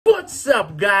What's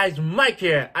up, guys? Mike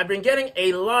here. I've been getting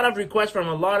a lot of requests from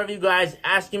a lot of you guys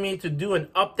asking me to do an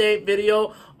update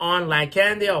video on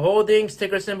Landcadia Holdings,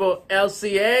 ticker symbol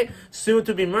LCA, soon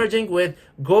to be merging with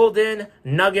Golden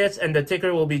Nuggets, and the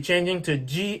ticker will be changing to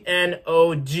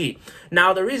GNOG.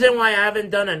 Now, the reason why I haven't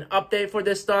done an update for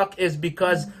this stock is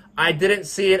because I didn't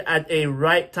see it at a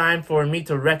right time for me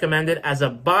to recommend it as a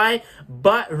buy,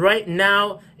 but right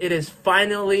now it is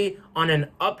finally on an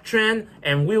uptrend,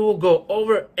 and we will go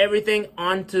over everything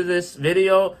onto this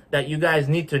video that you guys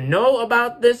need to know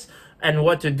about this and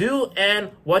what to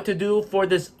do for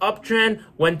this uptrend,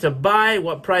 when to buy,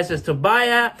 what prices to buy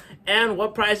at, and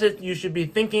what prices you should be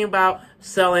thinking about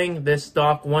selling this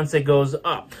stock once it goes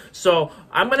up. So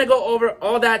I'm going to go over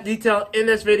all that detail in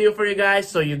this video for you guys,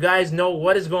 so you guys know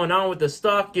what is going on with the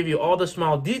stock, give you all the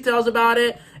small details about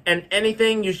it, and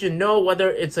anything you should know,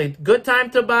 whether it's a good time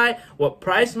to buy, what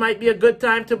price might be a good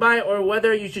time to buy, or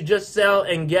whether you should just sell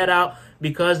and get out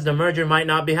because the merger might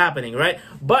not be happening, right?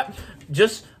 But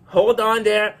just hold on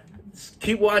there.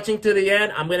 Keep watching to the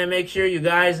end. I'm going to make sure you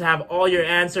guys have all your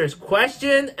answers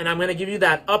questioned, and I'm going to give you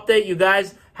that update you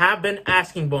guys have been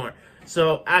asking for.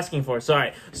 So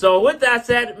with that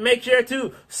said, make sure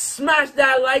to smash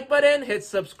that like button, hit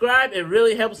subscribe. It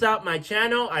really helps out my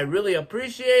channel. I really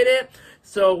appreciate it.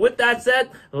 So with that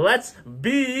said, let's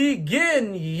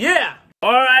begin. Yeah.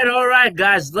 All right,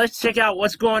 guys. Let's check out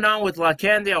what's going on with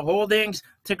Landcadia Holdings,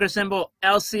 ticker symbol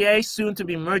LCA, soon to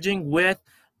be merging with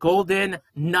Golden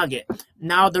Nugget.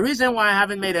 Now, the reason why I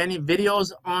haven't made any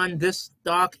videos on this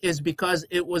stock is because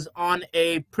it was on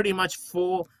a pretty much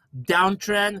full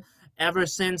downtrend ever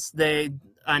since they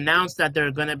announced that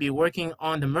they're going to be working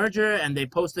on the merger, and they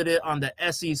posted it on the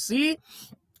SEC.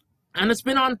 And it's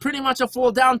been on pretty much a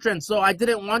full downtrend, so I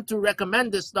didn't want to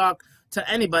recommend this stock to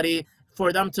anybody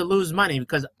for them to lose money,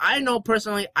 because I know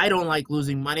personally I don't like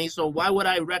losing money. So why would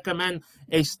I recommend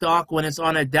a stock when it's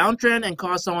on a downtrend and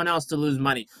cause someone else to lose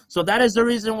money? So that is the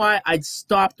reason why I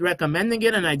stopped recommending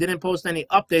it, and I didn't post any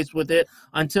updates with it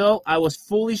until I was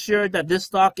fully sure that this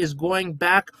stock is going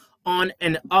back on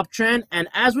an uptrend. And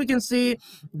as we can see,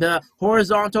 the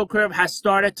horizontal curve has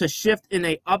started to shift in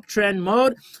a uptrend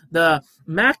mode. The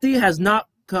MACD has not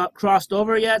crossed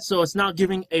over yet, so it's not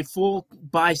giving a full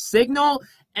buy signal,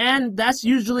 and that's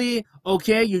usually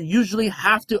okay. You usually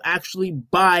have to actually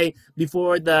buy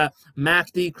before the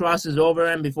MACD crosses over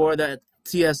and before the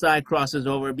TSI crosses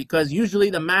over, because usually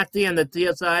the MACD and the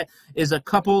TSI is a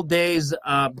couple days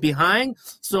behind.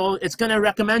 So it's going to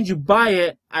recommend you buy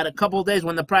it at a couple days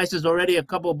when the price is already a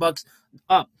couple bucks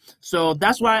up. So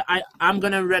that's why I'm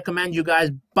going to recommend you guys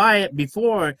buy it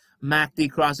before MACD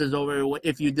crosses over.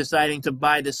 If you're deciding to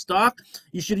buy the stock,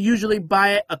 you should usually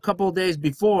buy it a couple days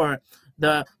before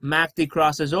the MACD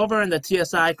crosses over and the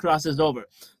TSI crosses over.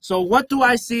 So what do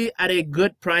I see at a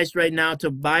good price right now to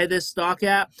buy this stock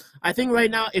at? I think right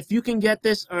now, if you can get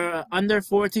this under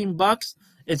 14 bucks,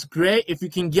 it's great. If you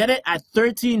can get it at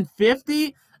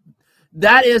 13.50,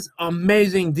 that is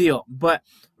amazing deal. But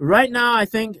right now, I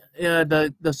think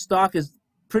the stock is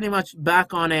pretty much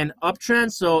back on an uptrend,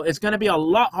 so it's going to be a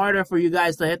lot harder for you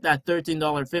guys to hit that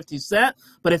 $13.50.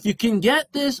 But if you can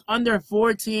get this under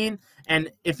 14,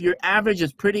 and if your average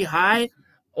is pretty high,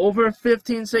 over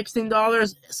 $15, $16,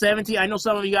 $17, I know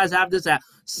some of you guys have this at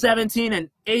 $17 and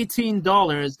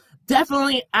 $18,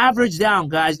 definitely average down,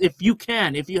 guys, if you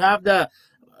can. If you have the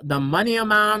money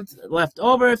amount left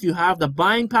over, if you have the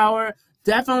buying power,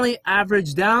 definitely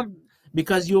average down,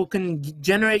 because you can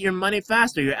generate your money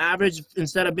faster. Your average,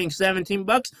 instead of being 17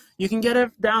 bucks, you can get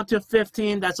it down to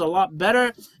 15. That's a lot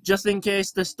better, just in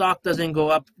case the stock doesn't go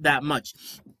up that much.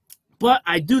 But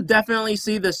I do definitely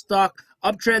see the stock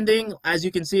uptrending. As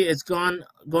you can see, it's going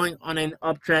on an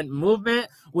uptrend movement,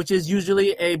 which is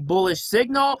usually a bullish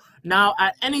signal. Now,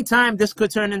 at any time, this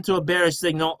could turn into a bearish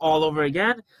signal all over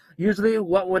again. Usually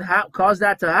what would cause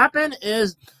that to happen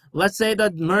is, let's say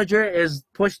the merger is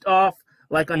pushed off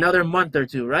like another month or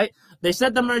two, right? They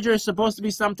said the merger is supposed to be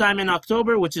sometime in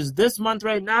October, which is this month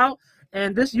right now,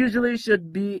 and this usually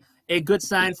should be a good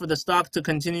sign for the stock to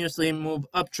continuously move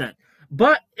uptrend.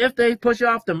 But if they push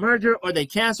off the merger or they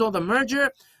cancel the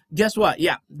merger, guess what?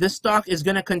 Yeah, this stock is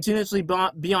going to continuously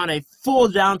be on a full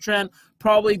downtrend,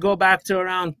 probably go back to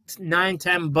around 9,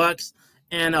 10 bucks,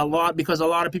 and because a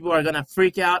lot of people are going to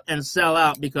freak out and sell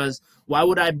out, because why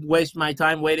would I waste my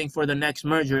time waiting for the next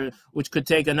merger, which could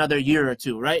take another year or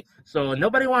two, right? So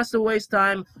nobody wants to waste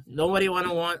time. Nobody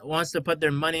wants to put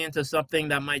their money into something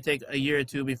that might take a year or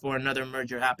two before another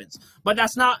merger happens. But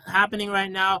that's not happening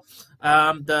right now.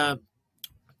 The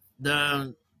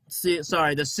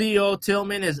CEO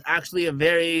Tillman is actually a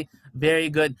very, very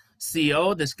good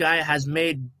CEO. This guy has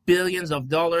made billions of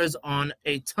dollars on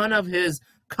a ton of his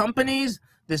companies.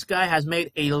 This guy has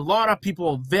made a lot of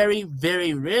people very,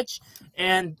 very rich,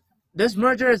 and this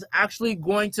merger is actually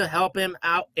going to help him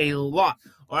out a lot.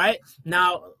 All right.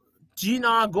 Now,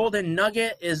 GNOG Golden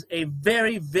Nugget is a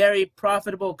very, very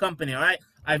profitable company. All right.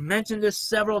 I've mentioned this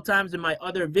several times in my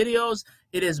other videos.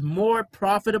 It is more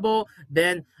profitable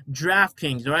than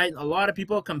DraftKings. All right. A lot of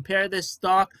people compare this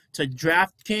stock to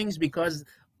DraftKings because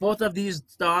both of these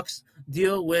stocks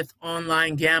deal with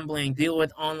online gambling, deal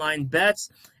with online bets.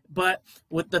 But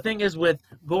the thing is, with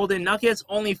Golden Nuggets,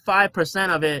 only 5%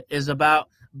 of it is about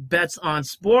bets on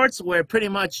sports, where pretty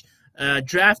much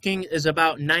DraftKings is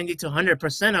about 90 to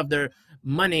 100% of their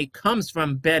money comes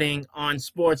from betting on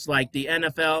sports like the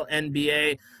NFL,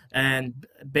 NBA, and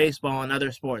baseball and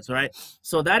other sports, right?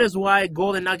 So that is why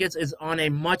Golden Nuggets is on a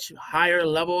much higher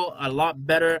level, a lot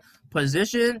better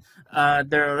position.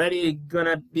 They're already going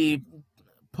to be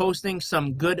posting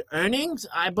some good earnings,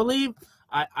 I believe.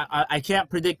 I can't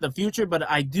predict the future, but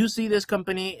I do see this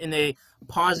company in a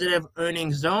positive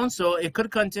earnings zone, so it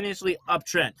could continuously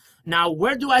uptrend. Now,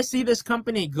 where do I see this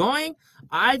company going?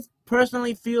 I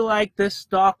personally feel like this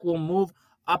stock will move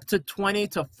up to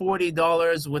 $20 to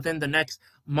 $40 within the next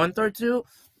month or two.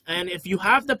 And if you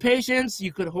have the patience,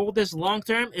 you could hold this long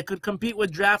term. It could compete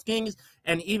with DraftKings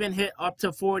and even hit up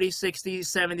to $40, $60,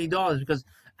 $70, because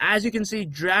as you can see,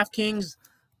 DraftKings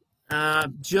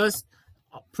just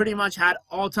pretty much had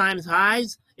all-time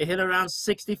highs. It hit around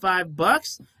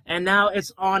 $65, and now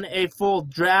it's on a full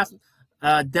draft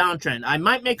downtrend. I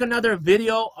might make another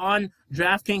video on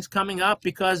DraftKings coming up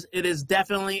because it is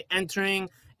definitely entering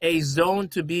a zone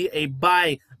to be a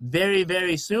buy very,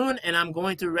 very soon, and I'm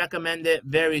going to recommend it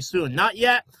very soon. Not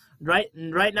yet. Right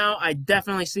now, I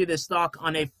definitely see this stock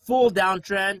on a full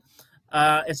downtrend.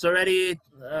 It's already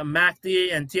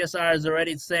MACD and TSR is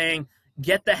already saying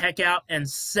get the heck out and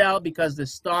sell because the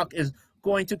stock is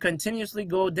going to continuously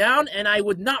go down, and I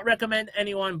would not recommend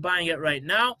anyone buying it right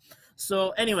now. So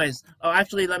anyways,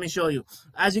 actually, let me show you.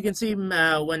 As you can see,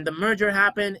 when the merger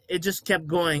happened, it just kept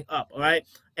going up, all right?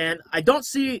 And I don't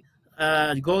see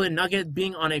Golden Nugget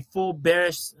being on a full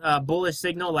bearish, bullish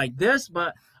signal like this,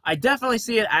 but I definitely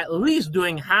see it at least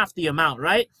doing half the amount,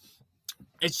 right?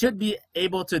 It should be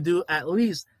able to do at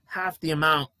least half the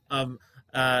amount of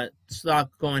stock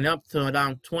going up to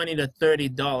around $20 to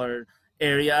 $30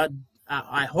 area.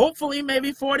 I hopefully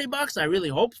maybe $40. I really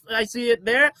hope I see it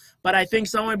there, but I think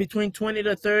somewhere between 20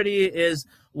 to 30 is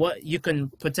what you can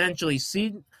potentially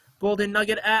see Golden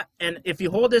Nugget at. And if you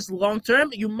hold this long term,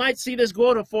 you might see this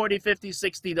go to $40, $50,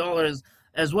 $60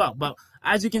 as well. But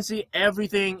as you can see,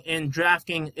 everything in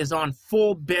DraftKings is on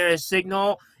full bearish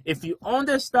signal. If you own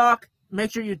this stock,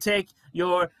 make sure you take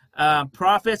your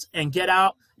profits and get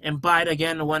out and buy it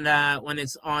again when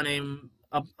it's on a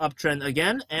uptrend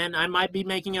again. And I might be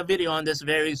making a video on this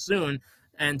very soon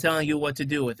and telling you what to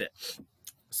do with it.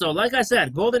 So like I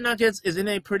said, Golden Nuggets is in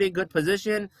a pretty good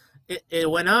position. It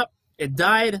went up, it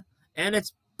died, and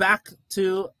it's back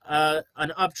to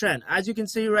an uptrend. As you can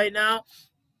see right now,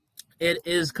 it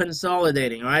is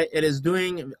consolidating, right? It is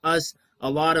doing us a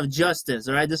lot of justice,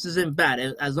 all right? This isn't bad.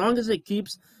 As long as it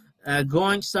keeps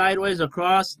going sideways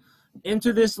across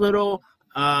into this little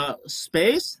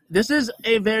space, this is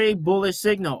a very bullish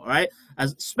signal, right?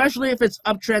 Especially if it's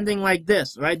uptrending like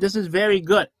this, right? This is very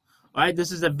good, right?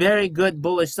 This is a very good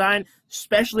bullish sign,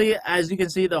 especially as you can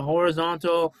see the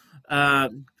horizontal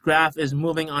graph is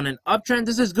moving on an uptrend.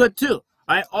 This is good too,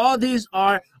 right? All these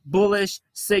are bullish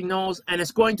signals, and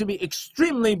it's going to be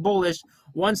extremely bullish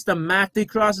once the MACD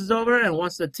crosses over and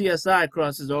once the TSI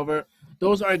crosses over.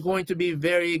 Those are going to be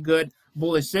very good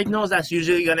bullish signals. That's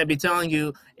usually going to be telling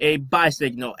you a buy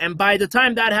signal. And by the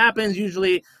time that happens,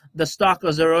 usually the stock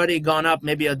has already gone up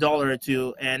maybe $1 or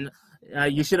 $2, and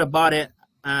you should have bought it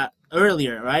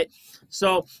earlier, right?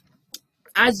 So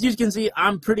as you can see,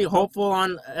 I'm pretty hopeful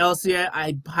on LCA.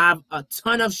 I have a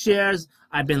ton of shares.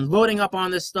 I've been loading up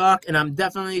on this stock, and I'm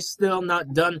definitely still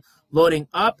not done loading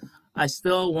up. I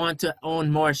still want to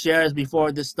own more shares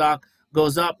before this stock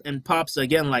goes up and pops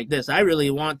again like this. I really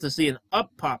want to see an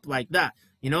up pop like that.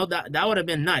 You know, that would have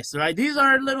been nice, right? These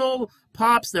are little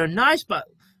pops. They're nice, but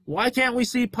why can't we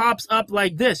see pops up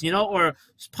like this, you know, or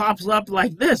pops up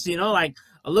like this, you know, like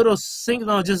a little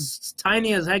signal just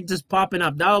tiny as heck just popping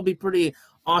up? That would be pretty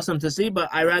awesome to see, but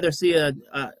I rather see a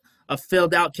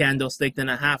filled out candlestick than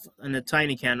a half and a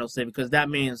tiny candlestick, because that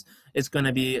means it's going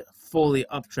to be fully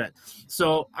uptrend.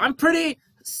 So I'm pretty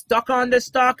stuck on this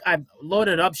stock. I've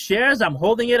loaded up shares. I'm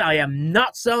holding it. I am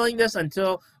not selling this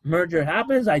until merger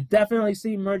happens. I definitely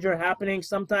see merger happening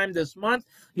sometime this month.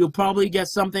 You'll probably get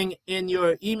something in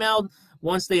your email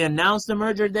once they announce the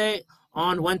merger date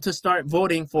on when to start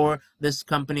voting for this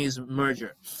company's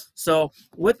merger. So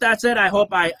with that said, I hope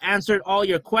I answered all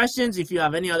your questions. If you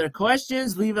have any other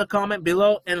questions, leave a comment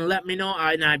below and let me know,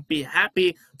 and I'd be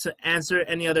happy to answer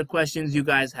any other questions you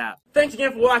guys have. Thanks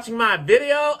again for watching my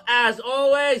video. As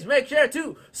always, make sure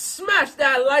to smash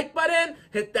that like button,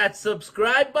 hit that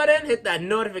subscribe button, hit that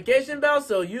notification bell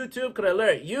so YouTube could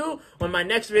alert you when my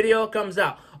next video comes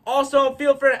out. Also,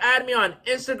 feel free to add me on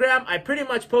Instagram. I pretty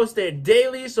much post there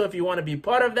daily, so if you want to be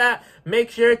part of that, make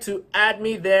sure to add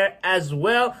me there as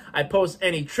well. I post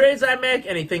any trades I make,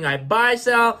 anything I buy,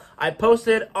 sell, I post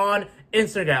it on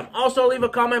Instagram. Also, leave a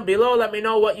comment below. Let me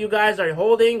know what you guys are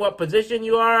holding, what position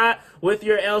you are at with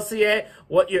your LCA,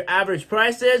 what your average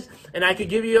price is, and I could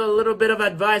give you a little bit of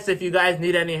advice if you guys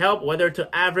need any help, whether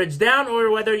to average down or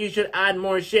whether you should add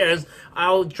more shares.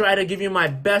 I'll try to give you my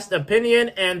best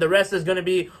opinion, and the rest is going to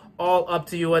be all up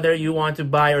to you whether you want to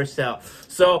buy or sell.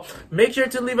 So make sure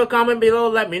to leave a comment below,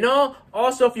 let me know.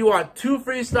 Also, if you want 2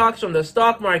 free stocks from the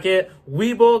stock market,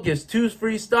 WeBull gives 2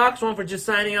 free stocks, one for just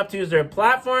signing up to use their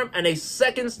platform, and a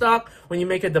second stock when you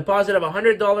make a deposit of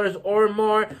 $100 or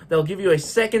more. They'll give you a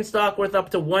second stock worth up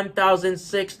to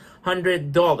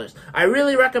 $1,600. I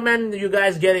really recommend you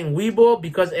guys getting WeBull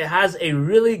because it has a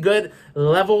really good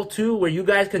level 2 where you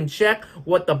guys can check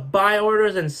what the buy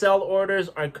orders and sell orders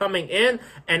are coming in,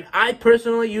 and I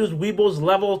personally use WeBull's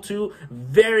level 2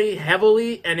 very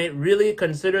heavily, and it really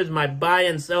considers my buy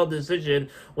and sell decision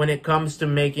when it comes to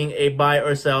making a buy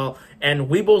or sell. And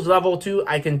WeBull's level 2,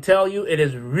 I can tell you, it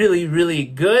is really, really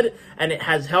good, and it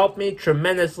has helped me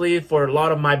tremendously for a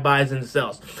lot of my buys and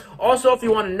sells. Also, if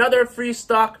you want another free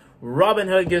stock,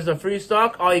 Robinhood gives a free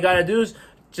stock. All you gotta do is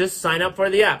just sign up for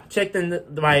the app. Check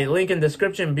my link in the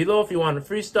description below if you want a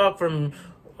free stock from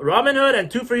Robinhood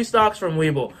and 2 free stocks from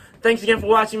WeBull. Thanks again for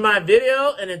watching my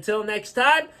video, and until next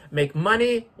time, make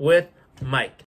money with Mike.